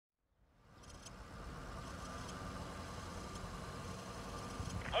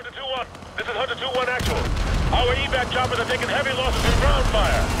Hunter 2-1 actual. Our evac choppers are taking heavy losses from ground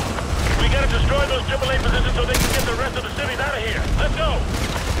fire. We gotta destroy those AAA positions so they can get the rest of the cities out of here. Let's go!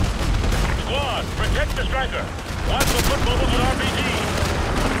 Squad, protect the striker. Watch for foot mobiles with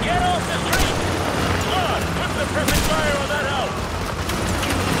RPGs. Get off the street! Squad, put the pressing fire on that house!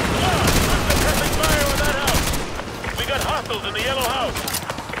 Squad, put the pressing fire on that house! We got hostiles in the yellow house.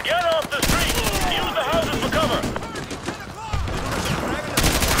 Get off the street! Use the houses for cover!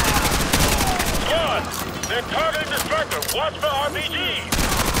 Squad, they're targeting the striker. Watch for RPGs!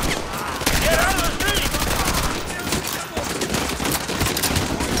 Get out of the street!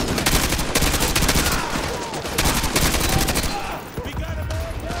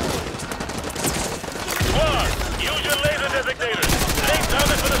 Squad, use your laser designators. Lay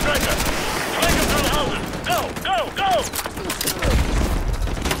target for the striker. Flank him through the houses. Go, go, go!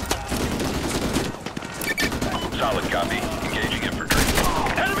 Solid copy. Engaging infantry.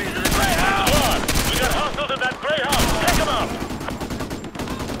 Enemies in the gray house! Squad, we got hostiles in that gray house. Take them out!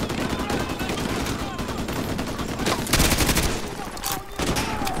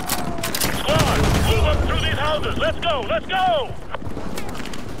 Squad, move up through these houses. Let's go, let's go!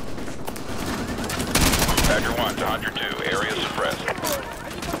 Badger 1 to Hunter 2. Area suppressed.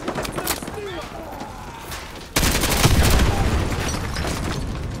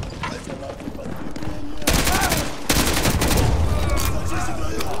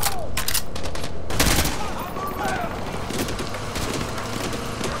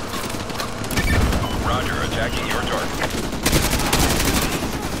 Roger, attacking your target.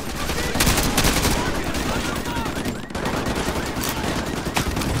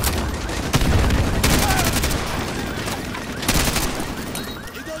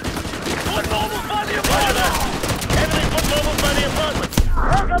 Foot mobiles by the apartment! Enemy foot mobiles by the apartment!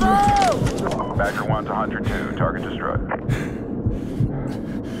 Take them out! Badger 1 to Hunter 2. Target destroyed.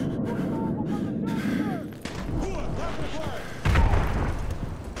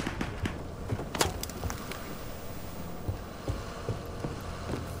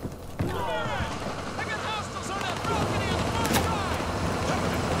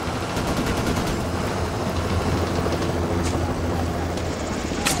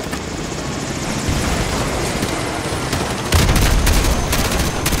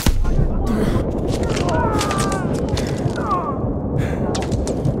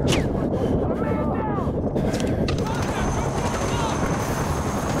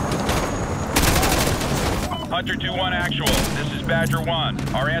 Hunter 2-1 actual. This is Badger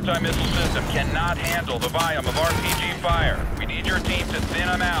 1. Our anti-missile system cannot handle the volume of RPG fire. We need your team to thin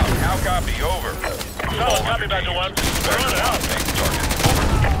them out. How copy? Over. Solid copy, Badger 1. We're on it out. Take the target.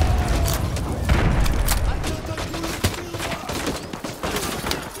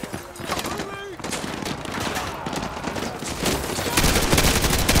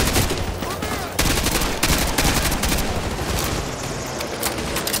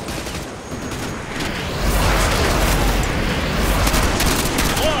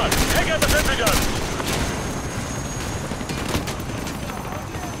 Squad, take out the sentry guns!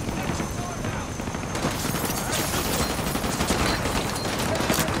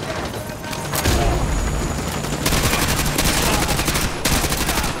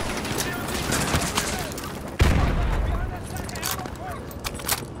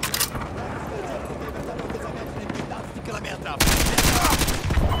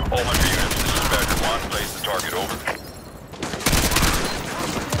 All Hunter units, this is Badger 1. Place the target. Over.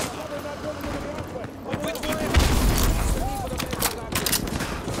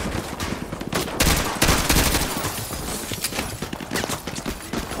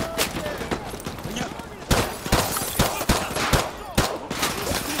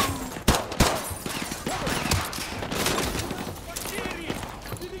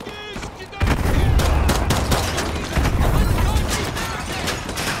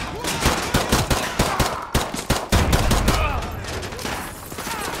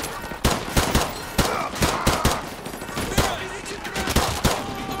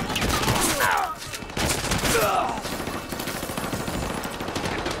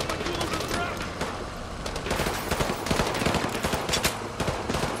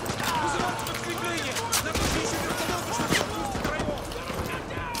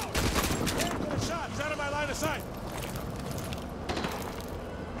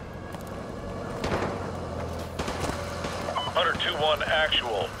 Hunter 2-1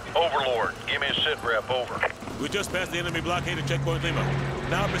 actual. Overlord, give me a sit rep. Over. We just passed the enemy blockade at checkpoint Lima.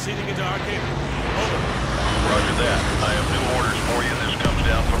 Now proceeding into Arcade. Over. Roger that. I have new orders for you. This comes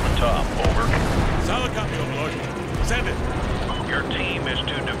down from the top. Over. Solid copy, Overlord. Send it. Your team is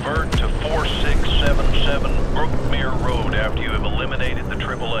to divert to 4677 Brookmere Road after you have eliminated the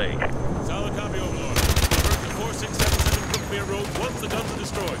AAA. Solid copy. Brookmere Road once the guns are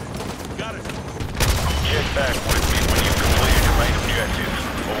destroyed. Got it. Check back with me when you've completed your main objective.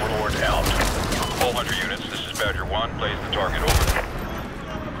 Overlord out. All Hunter units, this is Badger 1. Place the target over.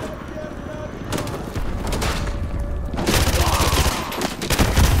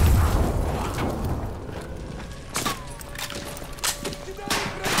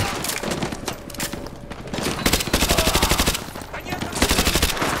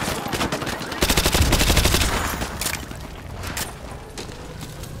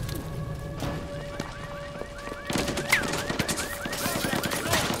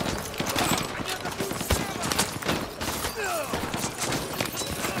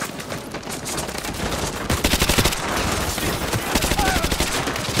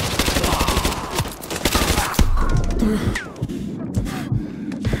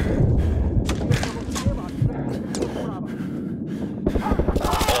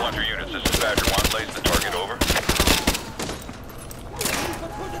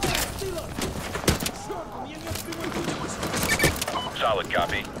 Solid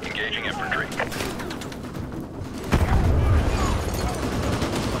copy. Engaging infantry.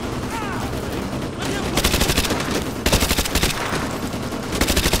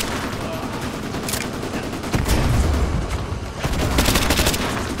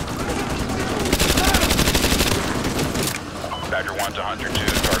 Badger 1 to Hunter 2.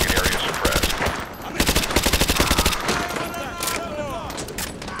 Target area suppressed.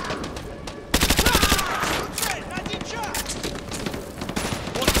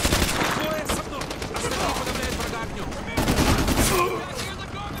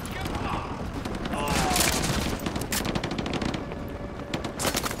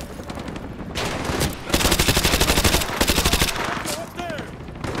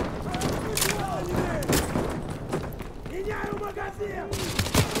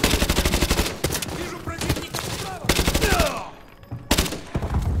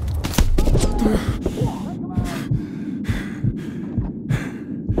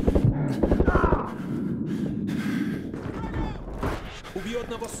 Убьет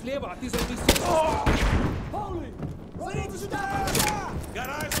одного слева, а ты зайди сюда. Смотрите сюда! Got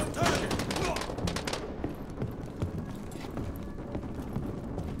eyes on target.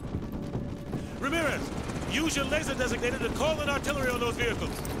 Ramirez, use your laser designator to call in artillery on those vehicles.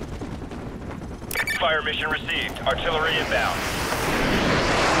 Fire mission received. Artillery inbound.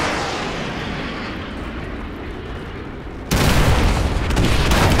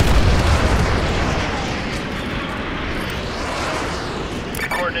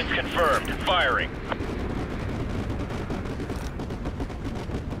 Coordinates confirmed. Firing.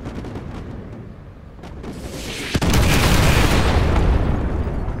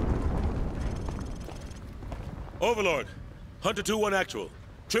 Overlord, Hunter 2-1 actual.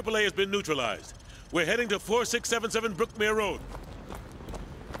 AAA has been neutralized. We're heading to 4677 Brookmere Road.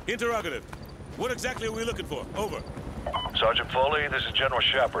 Interrogative. What exactly are we looking for? Over. Sergeant Foley, this is General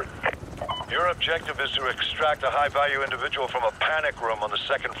Shepard. Your objective is to extract a high-value individual from a panic room on the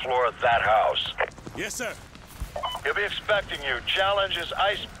second floor of that house. Yes, sir. He'll be expecting you. Challenge is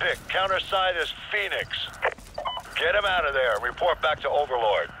Ice Pick. Counterside is Phoenix. Get him out of there and report back to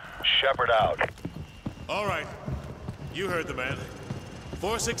Overlord. Shepard out. All right. You heard the man.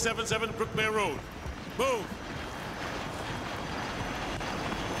 4677 Brookmere Road. Move!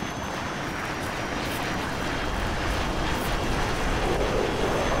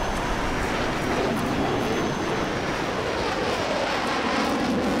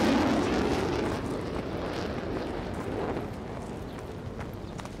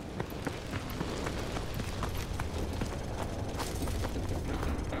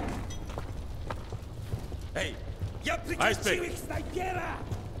 Эй, я Ice прикрепил Pick. их снайпера!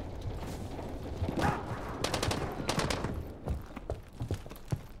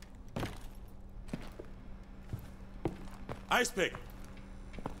 Ice Pick!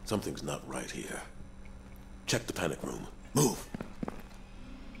 Something's not right here. Check the panic room. Move!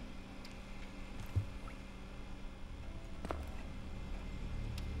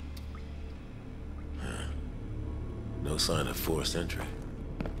 No sign of forced entry.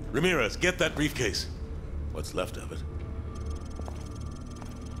 Ramirez, get that briefcase. What's left of it.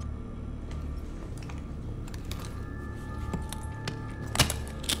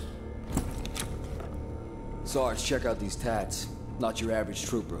 Sarge, check out these tats. Not your average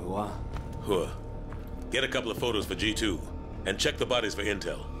trooper, huh? Huh. Get a couple of photos for G2, and check the bodies for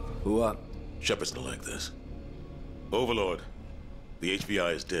intel. Who up? Shepard's not like this. Overlord, the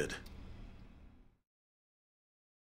HVI is dead.